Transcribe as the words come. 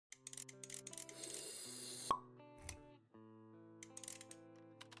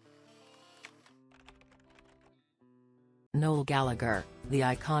Noel Gallagher, the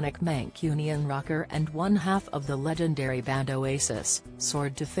iconic Mancunian rocker and one half of the legendary band Oasis,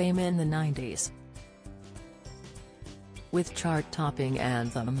 soared to fame in the 90s. With chart-topping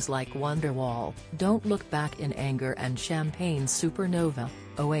anthems like Wonderwall, Don't Look Back in Anger and Champagne Supernova,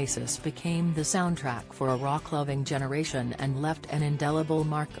 Oasis became the soundtrack for a rock-loving generation and left an indelible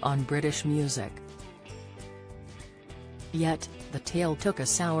mark on British music. Yet, the tale took a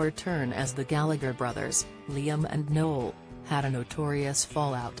sour turn as the Gallagher brothers, Liam and Noel, had a notorious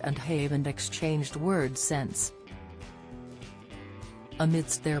fallout and haven't exchanged words since.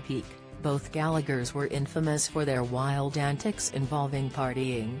 Amidst their peak, both Gallaghers were infamous for their wild antics involving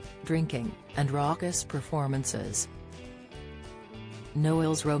partying, drinking, and raucous performances.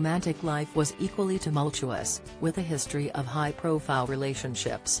 Noel's romantic life was equally tumultuous, with a history of high-profile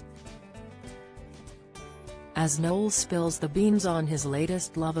relationships. As Noel spills the beans on his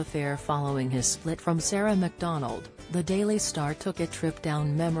latest love affair following his split from Sarah McDonald, the Daily Star took a trip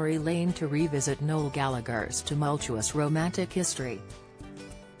down memory lane to revisit Noel Gallagher's tumultuous romantic history.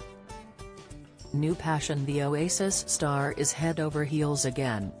 New passion: the Oasis star is head over heels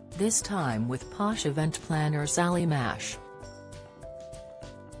again, this time with posh event planner Sally Mash.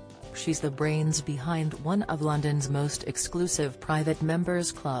 She's the brains behind one of London's most exclusive private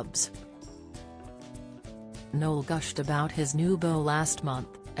members clubs. Noel gushed about his new beau last month,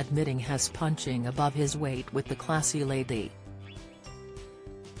 admitting he's punching above his weight with the classy lady.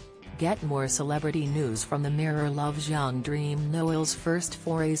 Get more celebrity news from the Mirror. Love's young dream: Noel's first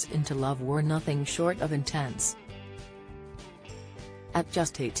forays into love were nothing short of intense. At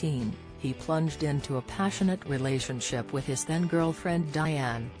just 18, he plunged into a passionate relationship with his then-girlfriend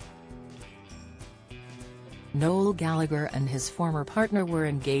Diane. Noel Gallagher and his former partner were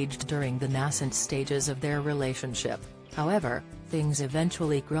engaged during the nascent stages of their relationship, however, things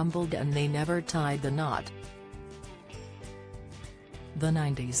eventually crumbled and they never tied the knot. The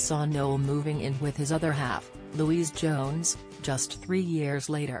 90s saw Noel moving in with his other half, Louise Jones, just 3 years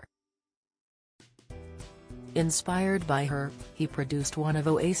later. Inspired by her, he produced one of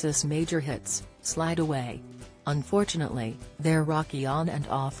Oasis' major hits, Slide Away. Unfortunately, their rocky on and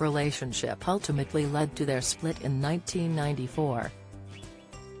off relationship ultimately led to their split in 1994.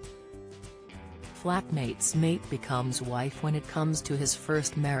 Flatmate's mate becomes wife. When it comes to his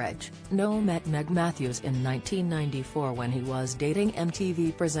first marriage, Noel met Meg Matthews in 1994 when he was dating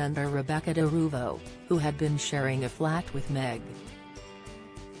MTV presenter Rebecca DeRuvo, who had been sharing a flat with Meg.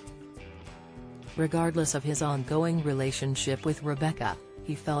 Regardless of his ongoing relationship with Rebecca,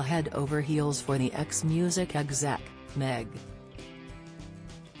 he fell head over heels for the ex-music exec, Meg.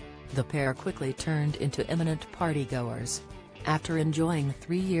 The pair quickly turned into imminent partygoers. After enjoying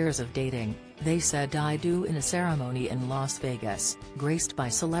 3 years of dating, they said "I do" in a ceremony in Las Vegas, graced by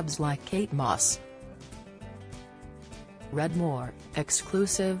celebs like Kate Moss. Read more,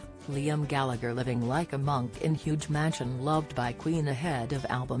 exclusive: Liam Gallagher living like a monk in huge mansion loved by Queen ahead of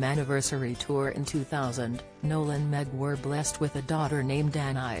album anniversary tour in 2000, Noel and Meg were blessed with a daughter named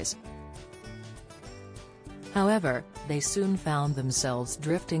Anais. However, they soon found themselves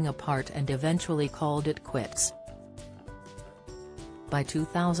drifting apart and eventually called it quits. By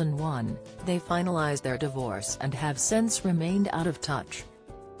 2001, they finalized their divorce and have since remained out of touch.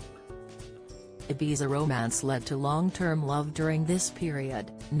 Ibiza romance led to long-term love. During this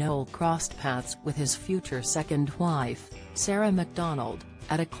period, Noel crossed paths with his future second wife, Sarah McDonald,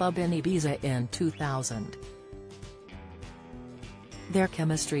 at a club in Ibiza in 2000. Their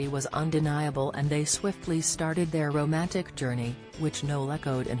chemistry was undeniable and they swiftly started their romantic journey, which Noel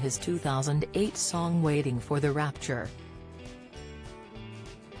echoed in his 2008 song Waiting for the Rapture.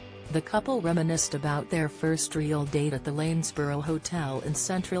 The couple reminisced about their first real date at the Lanesborough Hotel in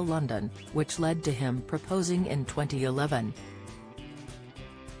central London, which led to him proposing in 2011.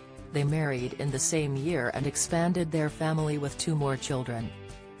 They married in the same year and expanded their family with 2 more children.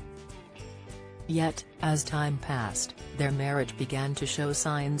 Yet, as time passed, their marriage began to show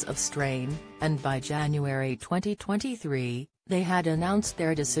signs of strain, and by January 2023, they had announced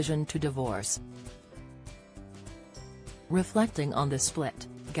their decision to divorce. Reflecting on the split,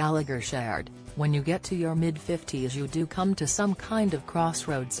 Gallagher shared, "When you get to your mid-50s you do come to some kind of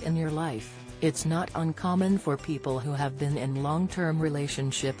crossroads in your life. It's not uncommon for people who have been in long-term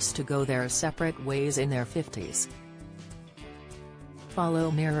relationships to go their separate ways in their 50s.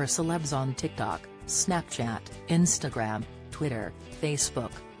 Follow Mirror Celebs on TikTok, Snapchat, Instagram, Twitter,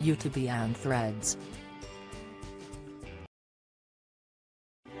 Facebook, YouTube and Threads.